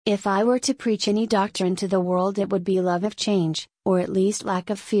If I were to preach any doctrine to the world, it would be love of change, or at least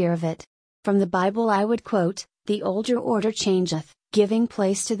lack of fear of it. From the Bible I would quote, "The older order changeth, giving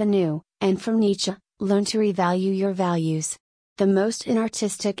place to the new," and from Nietzsche, "Learn to revalue your values." The most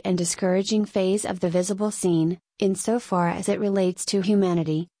inartistic and discouraging phase of the visible scene, insofar as it relates to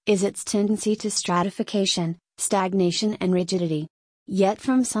humanity, is its tendency to stratification, stagnation and rigidity. Yet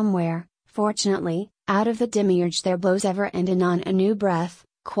from somewhere, fortunately, out of the demiurge there blows ever and anon a new breath,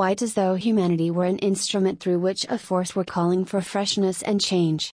 quite as though humanity were an instrument through which a force were calling for freshness and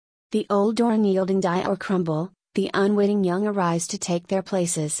change. The old or unyielding die or crumble, the unwitting young arise to take their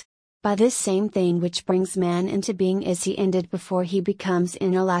places. By this same thing which brings man into being is he ended before he becomes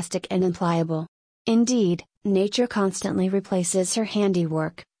inelastic and impliable. Indeed, nature constantly replaces her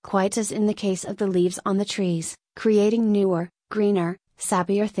handiwork, quite as in the case of the leaves on the trees, creating newer, greener,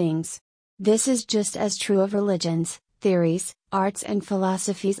 sappier things. This is just as true of religions, theories, arts and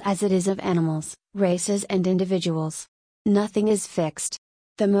philosophies as it is of animals, races and individuals. Nothing is fixed.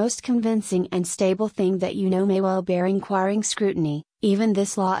 The most convincing and stable thing that you know may well bear inquiring scrutiny, even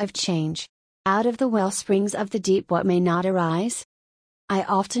this law of change. Out of the well springs of the deep what may not arise? I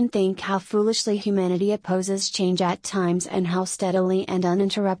often think how foolishly humanity opposes change at times and how steadily and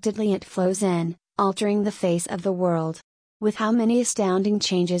uninterruptedly it flows in, altering the face of the world. With how many astounding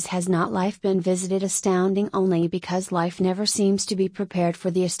changes has not life been visited, astounding only because life never seems to be prepared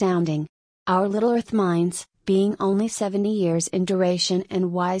for the astounding. Our little earth minds, being only 70 years in duration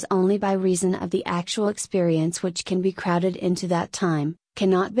and wise only by reason of the actual experience which can be crowded into that time,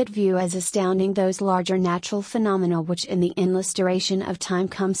 cannot but view as astounding those larger natural phenomena which in the endless duration of time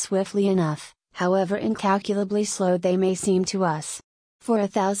come swiftly enough, however incalculably slow they may seem to us. For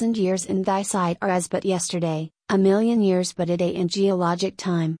 1,000 years in thy sight are as but yesterday, 1,000,000 years but a day in geologic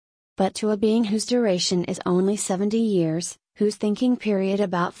time. But to a being whose duration is only 70 years, whose thinking period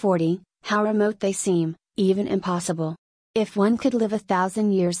about 40, how remote they seem, even impossible. If one could live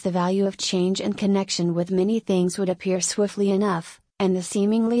 1,000 years, the value of change and connection with many things would appear swiftly enough, and the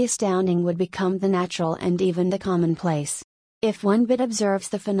seemingly astounding would become the natural and even the commonplace. If one but observes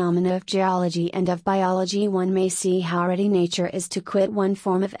the phenomena of geology and of biology, one may see how ready nature is to quit one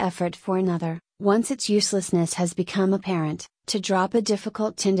form of effort for another, once its uselessness has become apparent, to drop a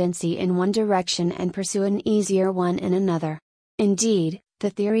difficult tendency in one direction and pursue an easier one in another. Indeed, the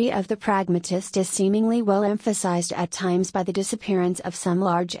theory of the pragmatist is seemingly well emphasized at times by the disappearance of some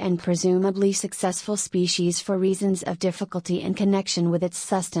large and presumably successful species for reasons of difficulty in connection with its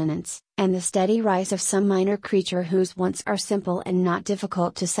sustenance, and the steady rise of some minor creature whose wants are simple and not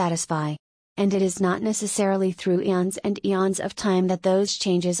difficult to satisfy. And it is not necessarily through eons and eons of time that those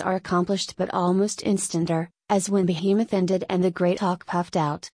changes are accomplished, but almost instanter, as when Behemoth ended and the great hawk puffed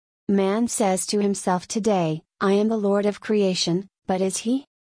out. Man says to himself today, "I am the Lord of creation," but is he?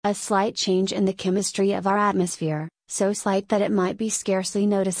 A slight change in the chemistry of our atmosphere, so slight that it might be scarcely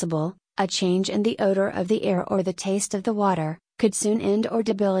noticeable, a change in the odor of the air or the taste of the water, could soon end or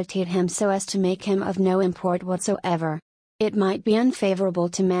debilitate him so as to make him of no import whatsoever. It might be unfavorable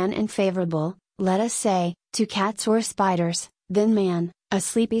to man and favorable, let us say, to cats or spiders, then man, a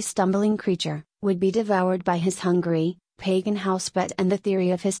sleepy stumbling creature, would be devoured by his hungry, pagan housepet and the theory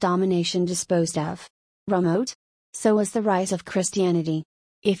of his domination disposed of. Remote? So was the rise of Christianity.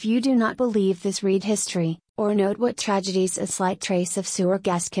 If you do not believe this, read history, or note what tragedies a slight trace of sewer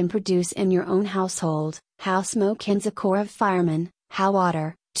gas can produce in your own household, how smoke ends a corps of firemen, how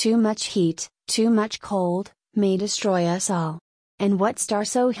water, too much heat, too much cold, may destroy us all. And what star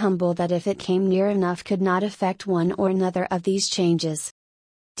so humble that if it came near enough could not effect one or another of these changes?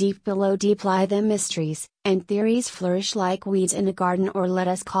 Deep below deep lie the mysteries, and theories flourish like weeds in a garden, or let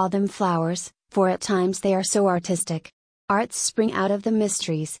us call them flowers, for at times they are so artistic. Arts spring out of the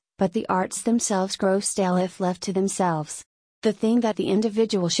mysteries, but the arts themselves grow stale if left to themselves. The thing that the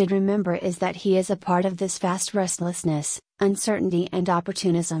individual should remember is that he is a part of this vast restlessness, uncertainty and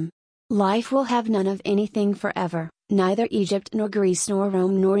opportunism. Life will have none of anything forever, neither Egypt nor Greece nor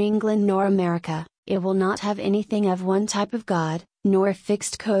Rome nor England nor America. It will not have anything of one type of God, nor a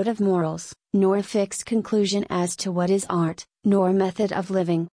fixed code of morals, nor a fixed conclusion as to what is art, nor a method of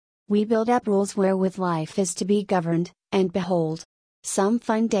living. We build up rules wherewith life is to be governed, and behold, some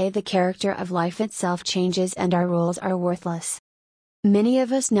fine day the character of life itself changes and our rules are worthless. Many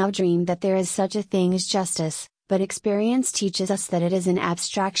of us now dream that there is such a thing as justice, but experience teaches us that it is an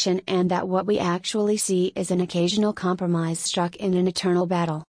abstraction and that what we actually see is an occasional compromise struck in an eternal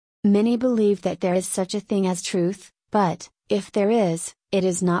battle. Many believe that there is such a thing as truth, but, if there is, it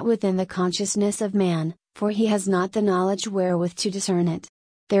is not within the consciousness of man, for he has not the knowledge wherewith to discern it.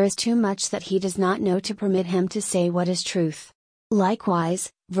 There is too much that he does not know to permit him to say what is truth.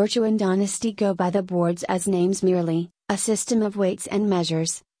 Likewise, Virtue and honesty go by the boards as names merely, a system of weights and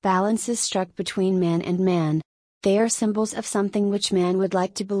measures, balances struck between man and man. They are symbols of something which man would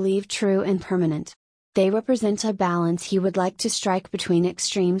like to believe true and permanent. They represent a balance he would like to strike between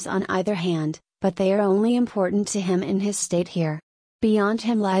extremes on either hand, but they are only important to him in his state here. Beyond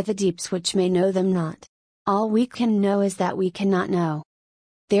him lie the deeps which may know them not. All we can know is that we cannot know.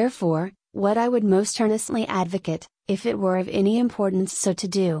 Therefore, what I would most earnestly advocate, if it were of any importance so to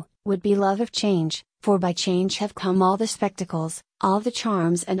do, would be love of change, for by change have come all the spectacles, all the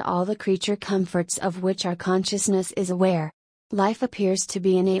charms and all the creature comforts of which our consciousness is aware. Life appears to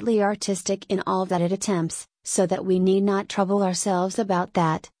be innately artistic in all that it attempts, so that we need not trouble ourselves about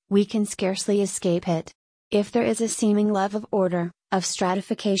that, we can scarcely escape it. If there is a seeming love of order, of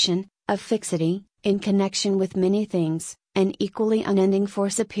stratification, of fixity, in connection with many things, an equally unending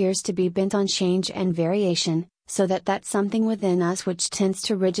force appears to be bent on change and variation, so that something within us which tends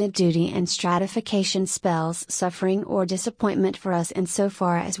to rigid duty and stratification spells suffering or disappointment for us in so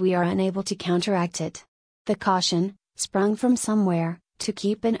far as we are unable to counteract it. The caution, sprung from somewhere, to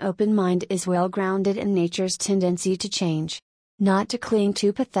keep an open mind is well grounded in nature's tendency to change. Not to cling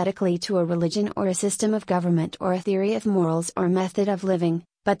too pathetically to a religion or a system of government or a theory of morals or method of living,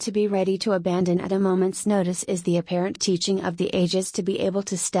 but to be ready to abandon at a moment's notice is the apparent teaching of the ages, to be able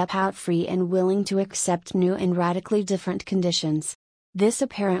to step out free and willing to accept new and radically different conditions. This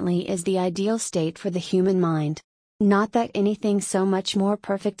apparently is the ideal state for the human mind. Not that anything so much more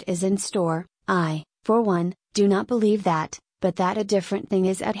perfect is in store, I, for one, do not believe that, but that a different thing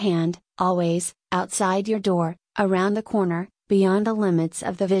is at hand, always, outside your door, around the corner, beyond the limits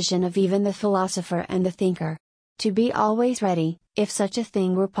of the vision of even the philosopher and the thinker. To be always ready, if such a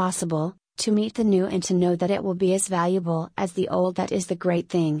thing were possible, to meet the new and to know that it will be as valuable as the old, that is the great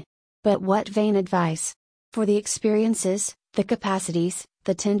thing. But what vain advice! For the experiences, the capacities,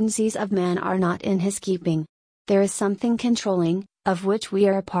 the tendencies of man are not in his keeping. There is something controlling, of which we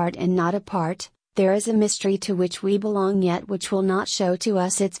are a part and not a part, there is a mystery to which we belong yet which will not show to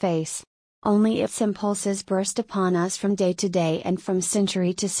us its face. Only its impulses burst upon us from day to day and from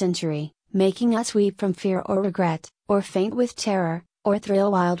century to century, making us weep from fear or regret, or faint with terror, or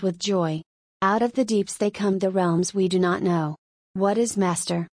thrill wild with joy. Out of the deeps they come, the realms we do not know. What is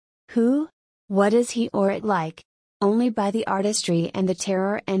master? Who? What is he or it like? Only by the artistry and the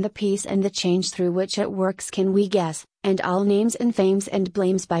terror and the peace and the change through which it works can we guess, and all names and fames and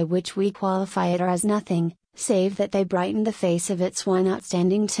blames by which we qualify it are as nothing, save that they brighten the face of its one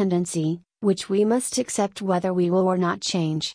outstanding tendency, which we must accept whether we will or not change.